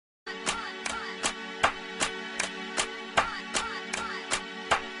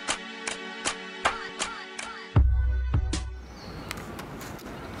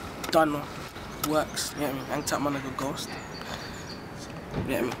done know. Works, you get me? Hang tight my nigga Ghost. You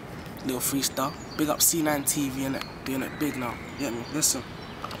get me? Little freestyle. Big up C9 TV innit? Doing it big now. You get me? Listen.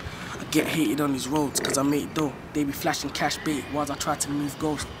 I get hated on these roads cause I make dough. They be flashing cash bait whilst I try to move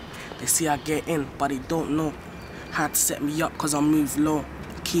Ghost. They see I get in, but they don't know how to set me up cause I move low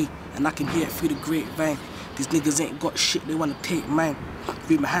key and I can hear it through the grapevine. These niggas ain't got shit, they wanna take mine.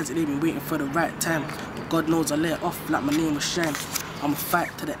 Rumor has it they been waiting for the right time, but God knows I let it off like my name was Shine. I'ma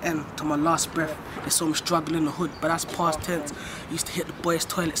fight to the end, to my last breath. They saw me struggle in the hood, but that's past tense. Used to hit the boys'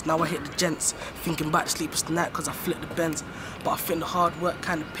 toilets, now I hit the gents. Thinking about the sleepless night cause I flipped the Benz. But I think the hard work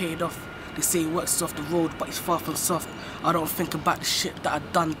kinda paid off. They say he works off the road, but he's far from soft. I don't think about the shit that I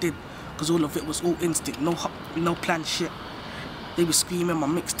done did, cause all of it was all instinct, no planned shit. They were screaming, my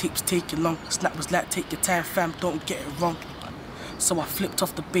mixtapes taking long. Snap was like, take your time fam, don't get it wrong. So I flipped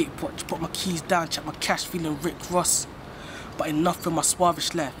off the bait watch, put my keys down, checked my cash, feeling Rick Ross. But enough with my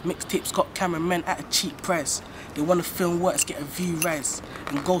suavish life. Mixtapes got cameramen at a cheap price. They wanna film works, get a view rise.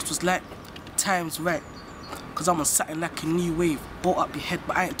 And Ghost was like, time's right. Cause I'm on something like a new wave. Bought up your head,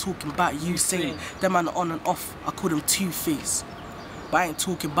 but I ain't talking about you saying. Them man are on and off, I call them Two-Face. But I ain't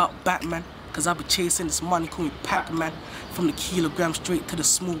talking about Batman, cause I be chasing this money, call me Pac-Man. From the kilograms straight to the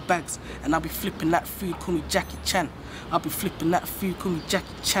small bags. And I be flipping that food, call me Jackie Chan. I be flipping that food, call me Jackie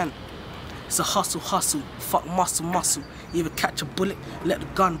Chan. It's a hustle, fuck muscle. You either catch a bullet, let the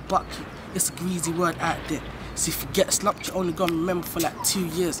gun buck you. It's a greasy word out there. So if you get slumped, you only gonna remember for like 2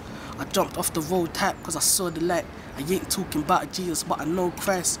 years. I jumped off the road type cause I saw the light. I ain't talking about Jesus, but I know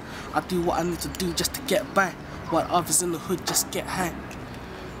Christ. I do what I need to do just to get by, while others in the hood just get high.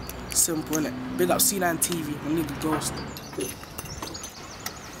 Simple, innit? Big up C9 TV, my nigga Ghost.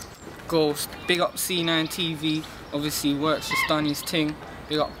 Ghost, big up C9 TV. Obviously works just done his thing.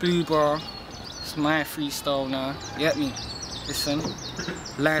 Big up Blue Bar. It's my freestyle now. You get me? Listen,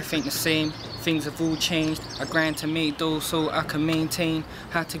 life ain't the same. Things have all changed. I grind to make dough so I can maintain.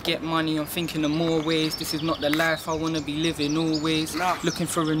 How to get money, I'm thinking of more ways. This is not the life I wanna be living always. Looking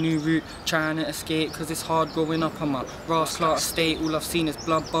for a new route, trying to escape, cause it's hard growing up on my rascal estate. All I've seen is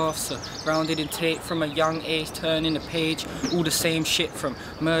bloodbaths, surrounded in tape from a young age, turning the page. All the same shit from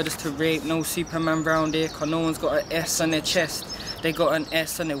murders to rape. No Superman round here, cause no one's got an S on their chest. They got an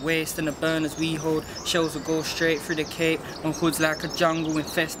S on their waist and the burners we hold. Shells will go straight through the cape. On hoods like a jungle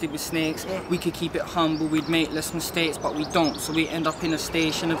infested with snakes. We could keep it humble, we'd make less mistakes, but we don't. So we end up in a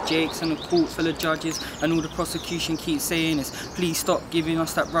station of jakes and a court full of judges. And all the prosecution keeps saying is, please stop giving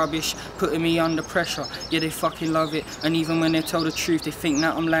us that rubbish, putting me under pressure. Yeah, they fucking love it. And even when they tell the truth, they think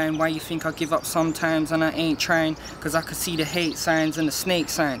that I'm lying. Why you think I give up sometimes and I ain't trying? Cause I can see the hate signs and the snake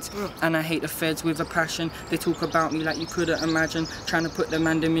signs. And I hate the feds with a passion. They talk about me like you couldn't imagine. Trying to put them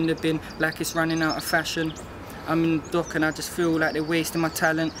and them in the bin like it's running out of fashion. I'm in the dock and I just feel like they're wasting my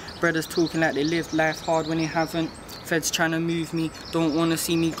talent. Brothers talking like they lived life hard when they haven't. Feds trying to move me, don't want to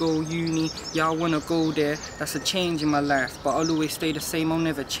see me go uni. Yeah, I want to go there, that's a change in my life. But I'll always stay the same, I'll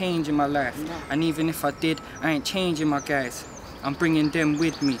never change in my life. And even if I did, I ain't changing my guys. I'm bringing them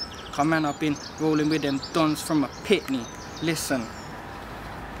with me. Cause man, I've been rolling with them dons from a pitney. Listen,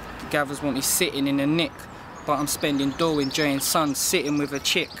 the gathers want me sitting in the nick. But I'm spending dough enjoying sun, sitting with a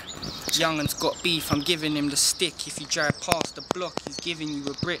chick. Youngun's got beef, I'm giving him the stick. If you drive past the block, he's giving you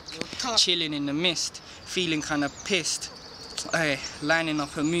a brick. Chilling in the mist, feeling kinda pissed. Ay, lining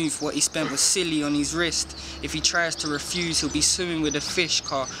up a move, what he spent was silly on his wrist. If he tries to refuse, he'll be swimming with a fish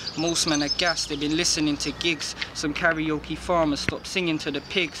car. Most men are gassed, they've been listening to gigs. Some karaoke farmers stop singing to the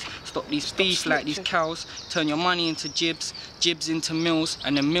pigs. Stop these beef like these cows. Turn your money into jibs, jibs into mills,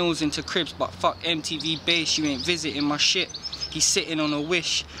 and then mills into cribs. But fuck MTV base, you ain't visiting my shit. He's sitting on a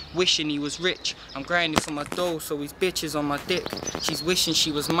wish, wishing he was rich. I'm grinding for my dough, so his bitch is on my dick. She's wishing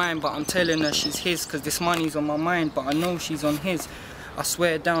she was mine, but I'm telling her she's his. Cause this money's on my mind, but I know she's on his. I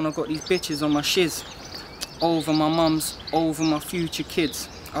swear down, I got these bitches on my shiz. Over my mums, over my future kids.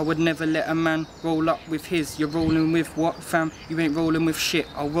 I would never let a man roll up with his. You're rolling with what, fam? You ain't rolling with shit.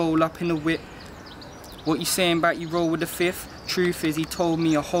 I'll roll up in the whip. What you saying about you roll with the fifth? Truth is, he told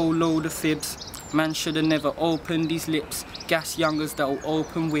me a whole load of fibs. Man shoulda never opened his lips. Gas youngers that'll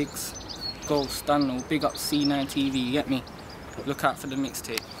open wigs. Ghost, Dunno, big up C9 TV, you get me? Look out for the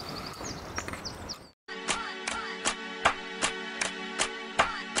mixtape.